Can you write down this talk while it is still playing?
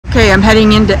Okay, I'm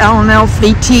heading into L&L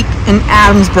Fleatique in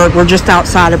Adamsburg. We're just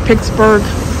outside of Pittsburgh.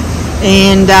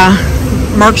 And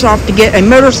Mark's off to get a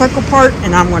motorcycle part,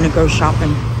 and I'm going to go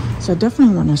shopping. So I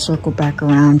definitely want to circle back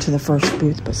around to the first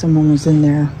booth, but someone was in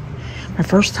there. My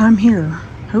first time here.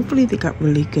 Hopefully they got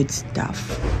really good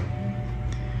stuff.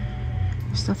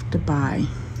 Stuff to buy.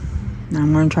 Now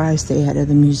I'm going to try to stay ahead of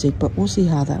the music, but we'll see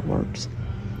how that works.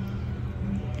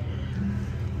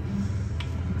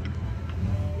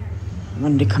 I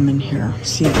wanted to come in here,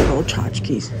 see the little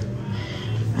tchotchkes.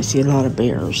 I see a lot of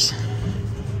bears.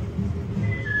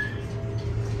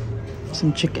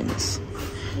 Some chickens.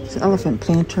 It's an elephant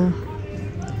planter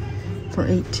for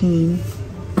 $18.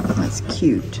 That's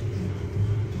cute.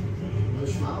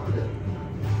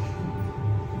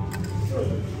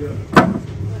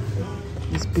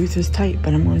 This booth is tight,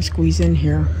 but I'm going to squeeze in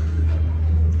here.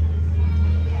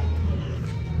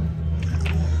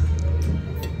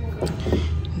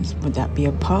 Would that be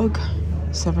a pug?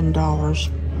 $7.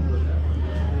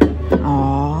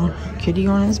 Aw, kitty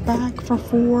on his back for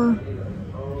 $4.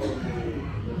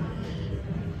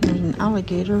 There's an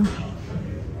alligator.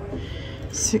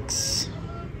 $6,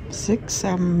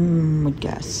 I would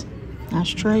guess.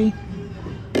 Ashtray.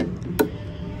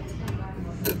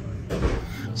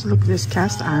 So look at this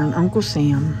cast iron Uncle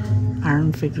Sam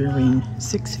iron figurine,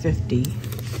 $6.50.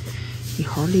 You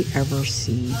hardly ever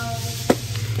see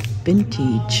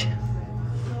vintage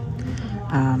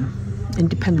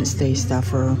Independence Day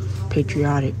stuff or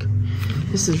patriotic.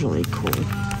 This is really cool.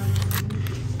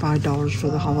 $5 for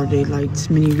the holiday lights,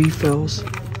 mini refills.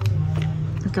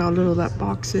 Look how little that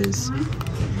box is.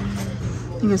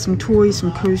 You got some toys,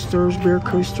 some coasters, bear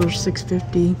coasters,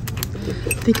 $6.50.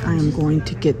 I think I am going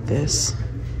to get this.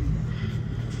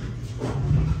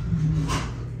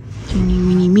 Teeny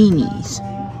weeny meanies.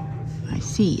 I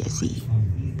see.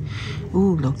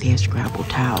 Ooh, look, they have Scrabble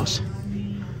towels.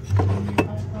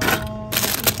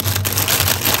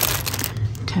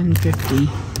 $10.50.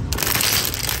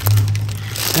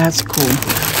 That's cool.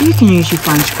 You can usually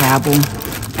find Scrabble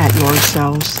at yard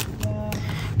sales,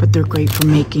 but they're great for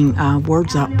making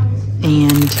words up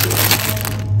and,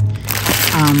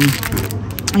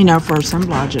 you know, for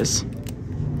assemblages.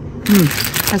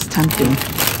 That's tempting.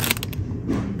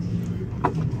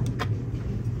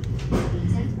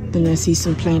 Then I see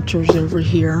some planters over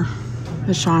here.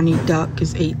 The shiny duck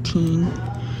is $18.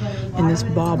 And this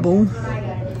bauble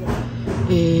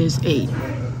is $8.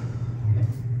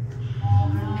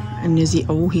 And Izzy,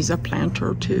 oh, he's a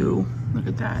planter too. Look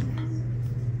at that.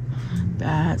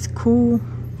 That's cool.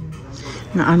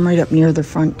 Now I'm right up near the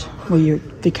front where you're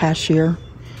the cashier.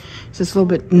 So it's a little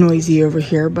bit noisy over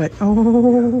here, but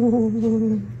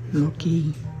oh,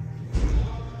 looky.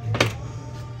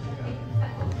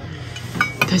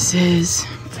 This is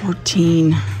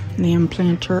 $14 lamb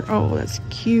planter. Oh, that's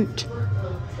cute.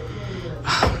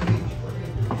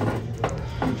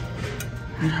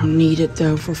 I don't need it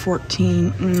though for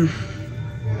 $14.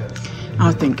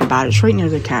 I'll think about it. It's right near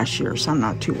the cashier, so I'm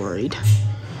not too worried.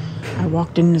 I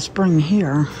walked in the spring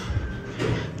here.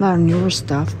 A lot of newer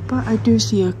stuff, but I do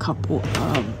see a couple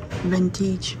of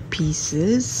vintage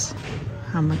pieces.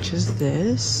 How much is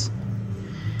this?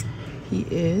 He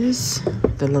is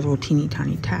the little teeny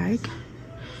tiny tag,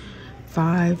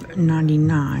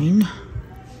 $5.99.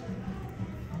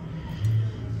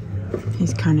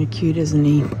 He's kind of cute, isn't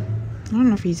he? I don't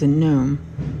know if he's a gnome.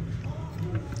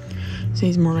 So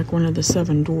he's more like one of the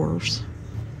 7 dwarfs.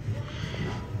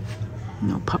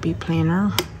 No puppy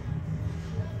planner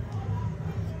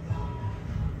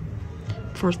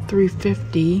for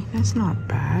 $3.50. That's not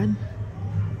bad.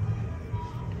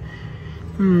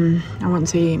 I wouldn't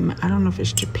say, I don't know if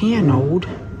it's Japan old,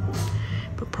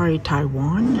 but probably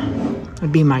Taiwan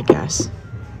would be my guess.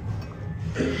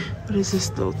 What is this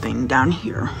little thing down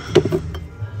here?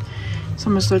 It's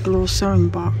almost like a little sewing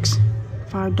box.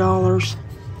 $5.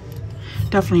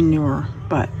 Definitely newer,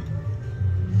 but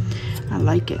I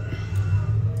like it.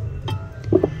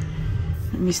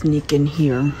 Let me sneak in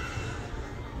here.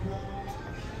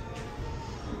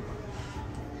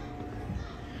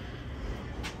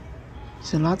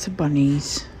 So lots of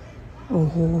bunnies.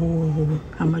 Oh,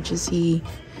 how much is he?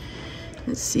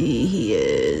 Let's see, he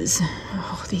is,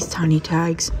 oh, these tiny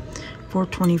tags,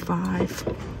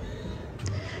 $4.25.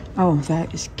 Oh,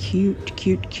 that is cute,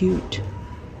 cute, cute.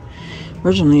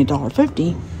 Originally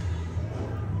 $1.50.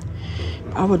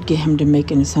 I would get him to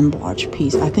make an assemblage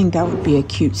piece. I think that would be a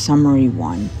cute summery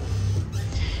one.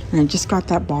 And I just got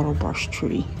that bottle brush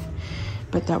tree,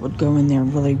 but that would go in there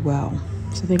really well.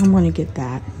 So I think I'm going to get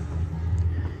that.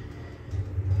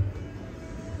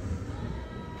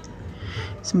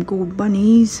 Some gold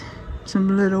bunnies,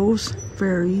 some littles,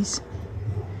 fairies.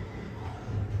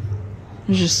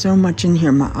 There's just so much in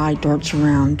here. My eye darts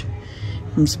around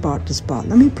from spot to spot.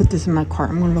 Let me put this in my cart.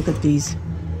 I'm going to look at these.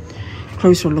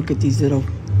 Closer look at these little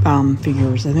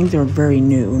figures. I think they're very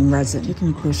new and resin.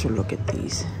 Taking a closer look at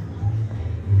these.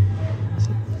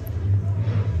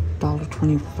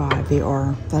 $1.25. They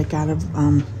are like out of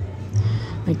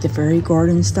like the fairy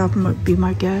garden stuff might be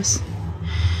my guess.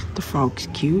 The frog's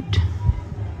cute.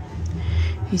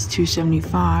 He's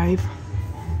 $2.75.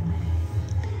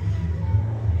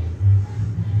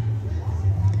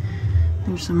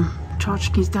 There's some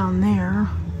tchotchkes down there.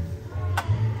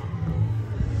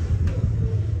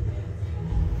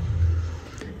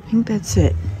 I think that's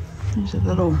it. There's a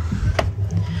little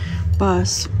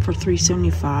bus for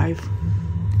 $3.75.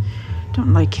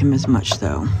 Don't like him as much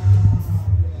though.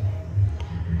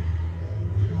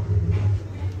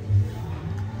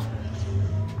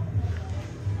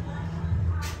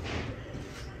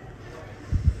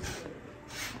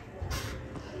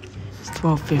 It's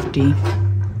 $12.50.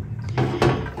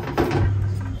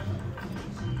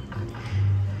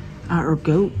 Or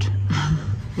goat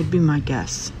would be my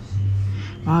guess.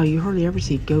 Wow, you hardly ever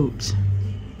see goats.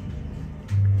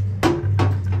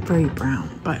 Very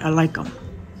brown, but I like them.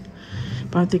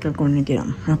 But I think I'm going to get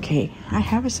them. Okay, I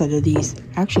have a set of these.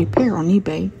 Actually, a pair on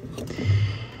eBay.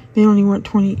 They only went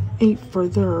 $28 for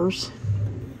theirs.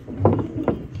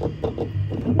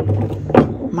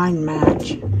 Mine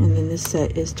match. And then this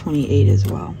set is $28 as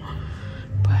well.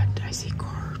 But I see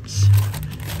cards.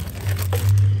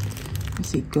 I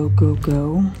see go, go,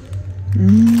 go.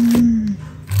 And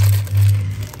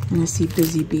I see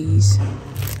busy bees.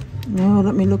 No,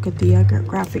 let me look at the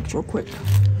graphics real quick.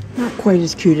 Not quite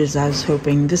as cute as I was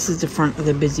hoping. This is the front of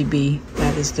the busy bee.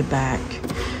 That is the back.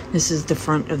 This is the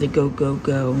front of the go, go,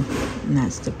 go. And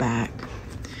that's the back.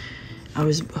 I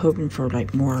was hoping for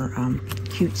like more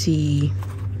cutesy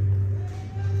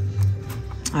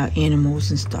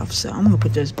animals and stuff. So I'm going to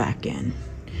put those back in.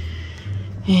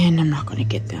 And I'm not going to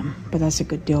get them. But that's a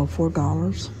good deal.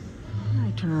 $4.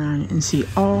 I turn around and see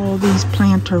all these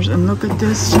planters. And look at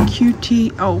this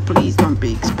QT. Oh, please don't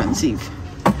be expensive.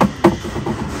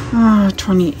 Oh,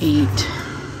 $28.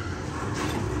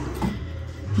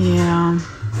 Yeah.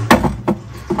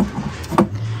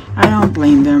 I don't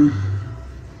blame them.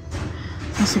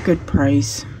 That's a good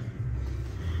price.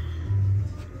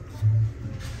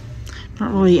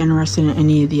 Not really interested in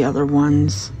any of the other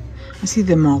ones. I see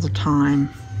them all the time.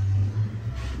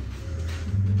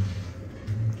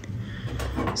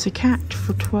 It's a cat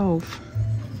for $12.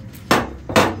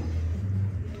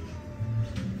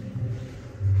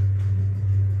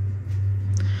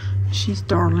 She's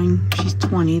darling. She's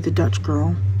 20, the Dutch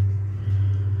girl.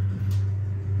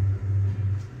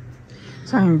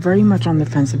 So I'm very much on the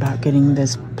fence about getting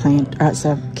this plant. It's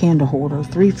a candle holder,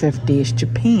 $3.50. It's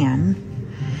Japan.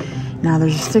 Now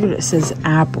there's a sticker that says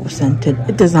apple scented.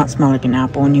 It does not smell like an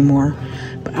apple anymore.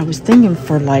 But I was thinking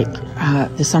for like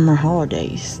the summer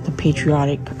holidays, the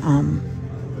patriotic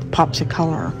pops of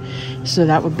color. So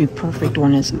that would be perfect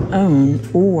on its own.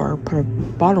 Or put a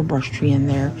bottle brush tree in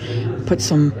there. Put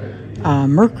some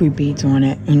mercury beads on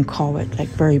it and call it like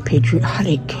very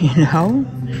patriotic, you know.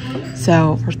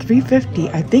 So for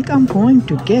 $3.50, I think I'm going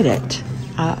to get it.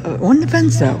 On the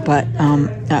fence though, but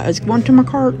it's going to my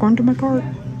cart.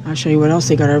 I'll show you what else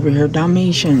they got over here.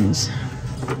 Dalmatians.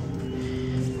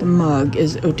 The mug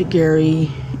is Otagari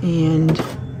and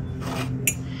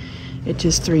it's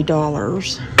just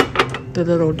 $3. The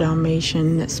little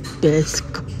Dalmatian that's bisque.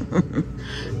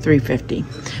 $3.50.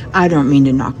 I don't mean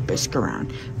to knock bisque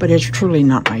around, but it's truly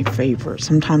not my favorite.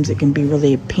 Sometimes it can be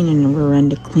really a pain in the rear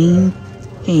end to clean,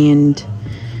 and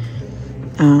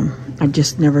I've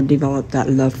just never developed that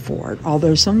love for it.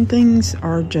 Although some things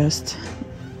are just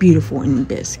beautiful in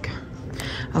bisque.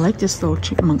 I like this little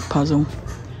chipmunk puzzle.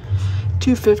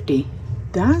 $2.50.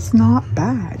 That's not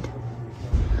bad.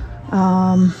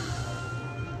 Don't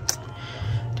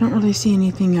really see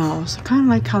anything else. I kind of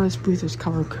like how this booth is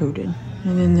color coded.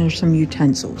 And then there's some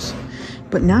utensils.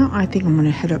 But now I think I'm going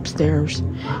to head upstairs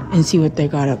and see what they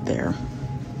got up there.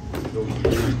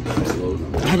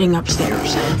 Heading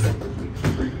upstairs.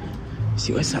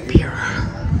 See what's up here.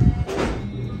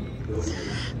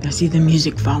 I see the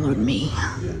music followed me.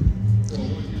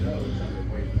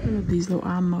 Look at these little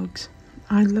eye mugs.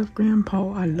 I love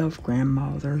Grandpa. I love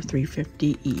Grandma. They're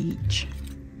 $3.50 each.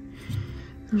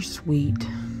 They're sweet.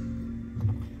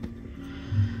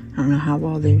 I don't know how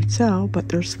well they would sell, but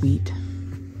they're sweet.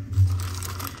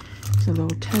 It's a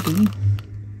little teddy,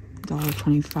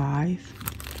 $1.25.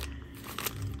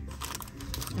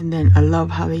 And then I love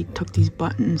how they took these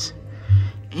buttons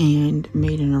and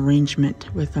made an arrangement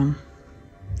with them.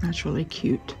 That's really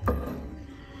cute.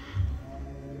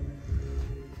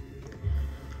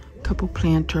 Couple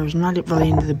planters. I'm not really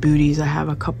into the booties. I have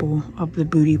a couple of the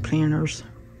booty planters.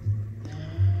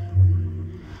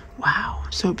 Wow,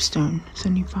 soapstone,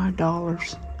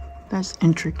 $75. That's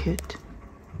intricate.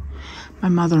 My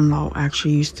mother-in-law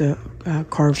actually used to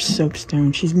carve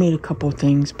soapstone. She's made a couple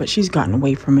things, but she's gotten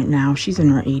away from it now. She's in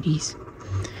her 80s.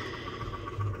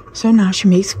 So now she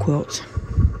makes quilts.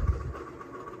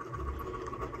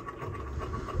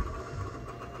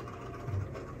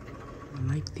 I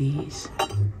like these.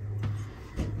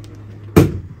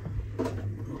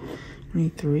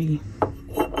 23.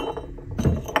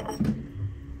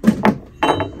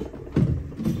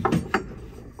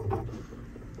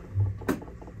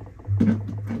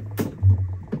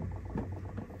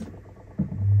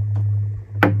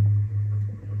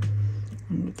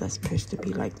 That's supposed to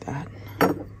be like that.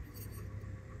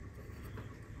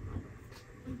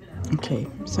 Okay,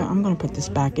 so I'm gonna put this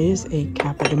back. It is a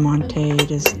Capo di Monte. It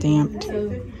is stamped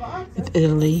with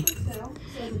Italy,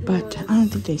 but I don't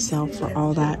think they sell for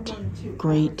all that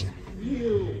great.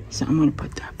 So I'm gonna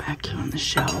put that back here on the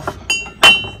shelf.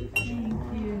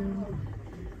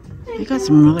 They got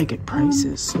some really good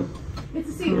prices. How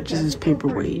much is this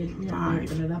paperweight?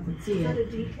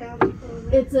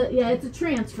 $5. It's a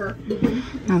transfer.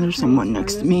 Now there's someone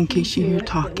next to me in case you hear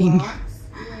talking.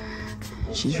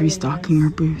 She's restocking her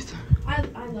booth. I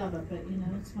love it, but you know,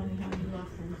 it's funny how you love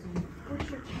things. Where's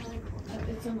your child?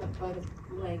 It's on by the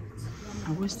legs.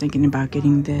 I was thinking about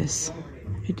getting this.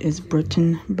 It is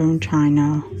Britain bone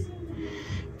china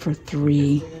for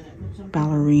 $3.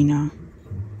 Ballerina.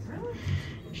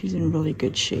 She's in really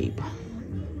good shape.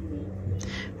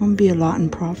 Won't be a lot in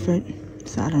profit,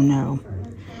 so I don't know.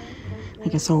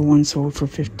 Like I saw one sold for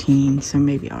 $15, so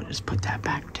maybe I'll just put that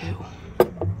back too.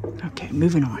 Okay,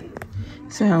 moving on.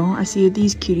 So I see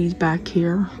these cuties back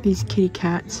here, these kitty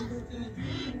cats,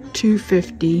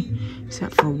 $2.50,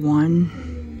 except for one.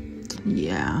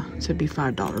 Yeah, so it'd be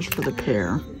 $5 for the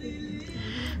pair.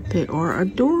 They are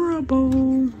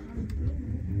adorable.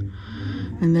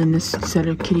 And then this set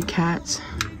of kitty cats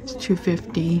is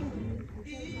 $2.50.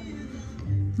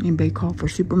 Anybody call for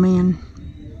Superman?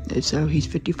 So he's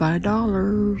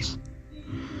 $55.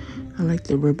 I like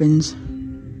the ribbons.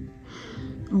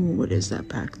 Oh, what is that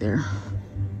back there?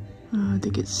 I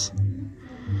think it's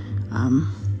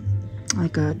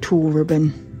like a tulle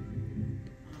ribbon.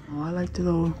 Oh, I like the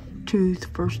little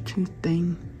first tooth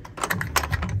thing.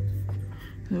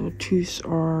 The little tooths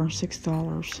are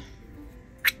 $6.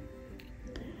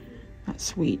 That's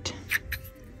sweet.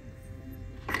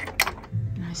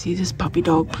 I see this puppy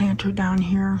dog planter down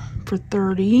here for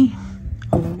 $30.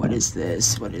 Oh, what is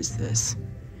this? What is this?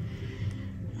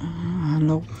 A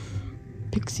little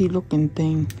pixie looking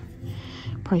thing.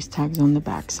 Price tags on the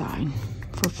back side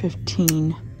for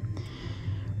 $15.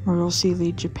 Royal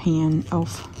Sealy Japan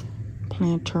elf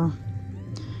planter.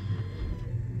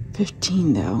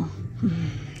 $15 though.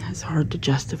 That's hard to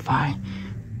justify.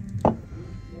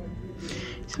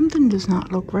 Something does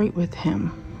not look right with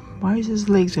him. Why is his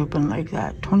legs open like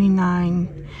that?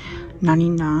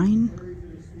 $29.99.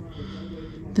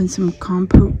 Then some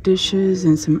compote dishes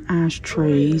and some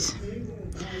ashtrays.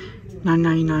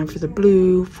 $9.99 for the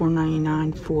blue,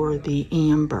 $4.99 for the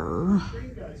amber.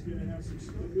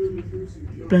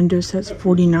 Blender sets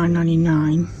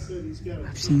 $49.99.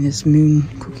 I've seen this moon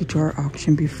cookie jar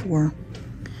auction before.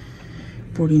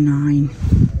 $49.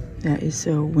 That is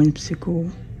so whimsical.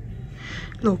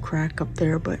 Little crack up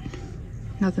there, but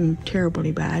nothing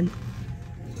terribly bad.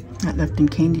 That Lipton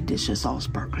candy dish is all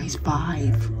sparklies,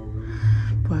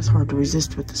 $5. Well, it's hard to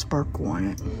resist with the sparkle on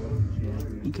it.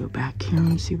 Let me go back here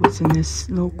and see what's in this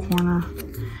little corner.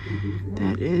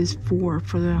 That is $4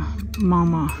 for the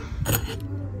mama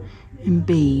and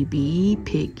baby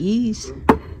piggies.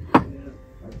 I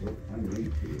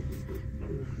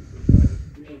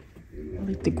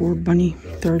like the gourd bunny,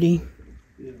 $30.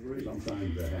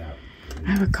 I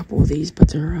have a couple of these, but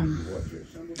they're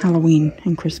Halloween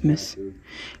and Christmas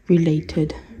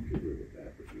related.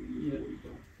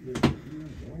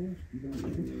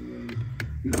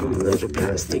 Oh, those are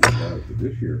plastic.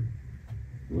 This year,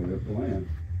 the way they're planned,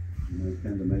 and they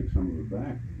tend to make some of it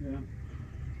back. Yeah.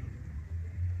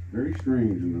 Very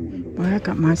strange in the Boy, I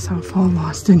got myself all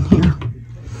lost in here.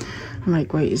 I'm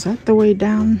like, wait, is that the way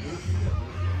down?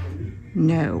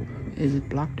 No, it is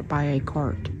blocked by a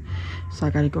cart. So I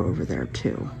gotta go over there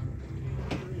too.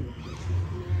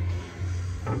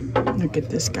 Look at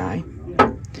this guy.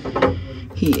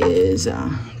 He is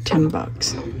 $10.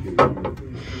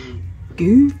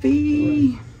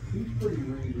 Goofy.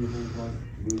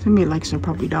 Somebody likes their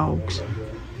puppy dogs.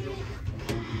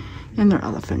 And their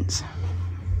elephants.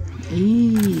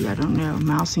 I don't know.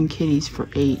 Mouse and kitties for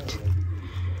 $8.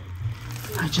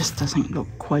 It just doesn't look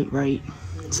quite right.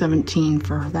 17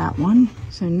 for that one.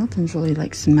 So nothing's really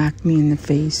like smacked me in the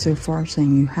face so far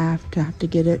saying you have to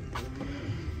get it.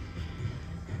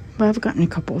 But I've gotten a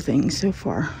couple of things so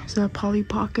far. So a Polly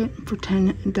Pocket for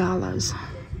 $10.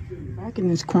 Back in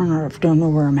this corner, I don't know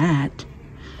where I'm at.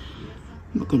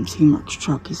 Looking to see Mark's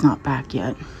truck. He's not back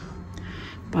yet.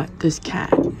 But this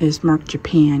cat is marked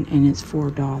Japan and it's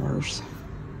 $4.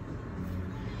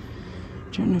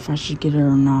 Don't know if I should get it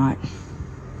or not.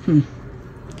 I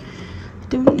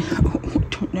don't know. I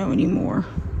don't know anymore.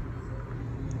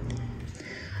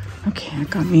 Okay, that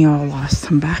got me all lost.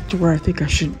 I'm back to where I think I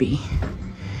should be.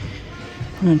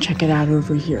 I'm gonna check it out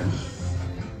over here.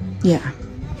 Yeah.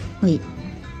 Wait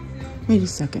a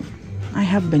second. I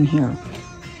have been here.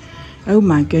 Oh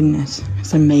my goodness.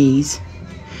 It's a maze.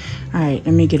 Alright,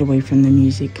 let me get away from the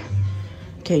music.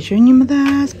 Okay, showing you my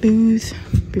last booth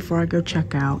before I go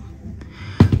check out.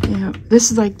 Yeah,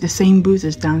 this is like the same booth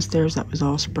as downstairs that was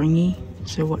all springy.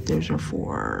 So what those are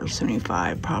for,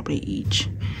 $75 probably each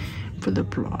for the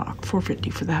block,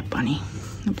 $4.50 for that bunny,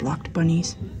 the blocked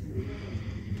bunnies.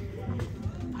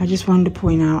 I just wanted to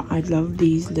point out I love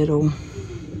these little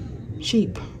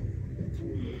sheep.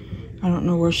 I don't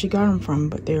know where she got them from,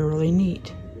 but they're really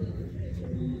neat.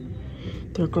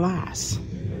 They're glass.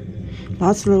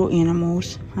 Lots of little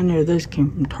animals. I know those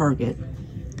came from Target.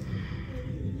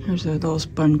 Here's a little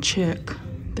spun chick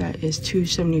that is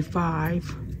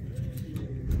 $2.75.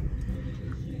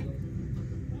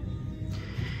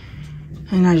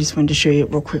 And I just wanted to show you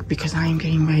it real quick because I am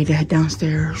getting ready to head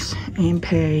downstairs and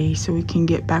pay so we can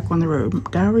get back on the road.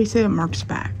 Did I already say Mark's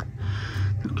back?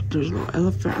 Look, there's a little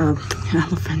a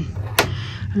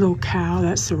little cow,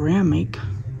 that's ceramic.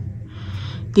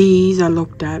 These I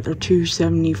looked at, they're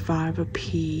 $2.75 a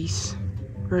piece.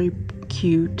 Very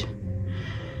cute.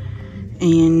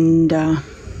 And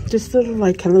just little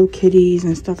like Hello Kitties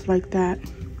and stuff like that.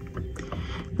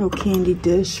 Little candy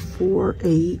dish for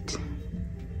 $8.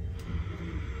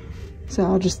 So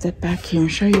I'll just step back here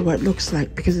and show you what it looks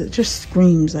like because it just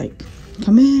screams like,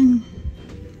 come in,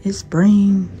 it's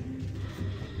spring.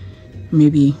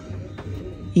 Maybe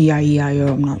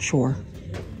E-I-E-I-O, I'm not sure.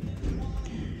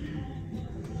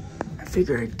 I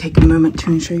figured I'd take a moment to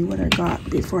and show you what I got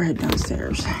before I head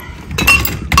downstairs.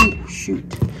 Oh, shoot.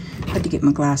 I had to get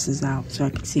my glasses out so I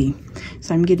could see.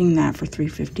 So I'm getting that for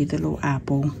 $3.50, the little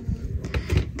apple.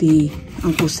 The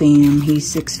Uncle Sam,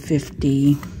 he's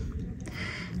 $6.50.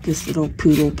 This little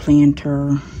poodle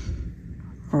planter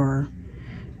or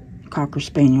Cocker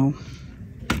Spaniel.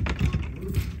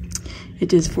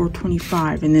 It is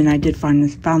 $4.25, and then I did found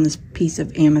this piece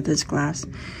of amethyst glass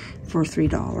for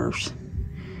 $3.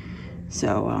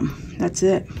 So that's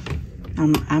it.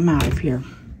 I'm out of here.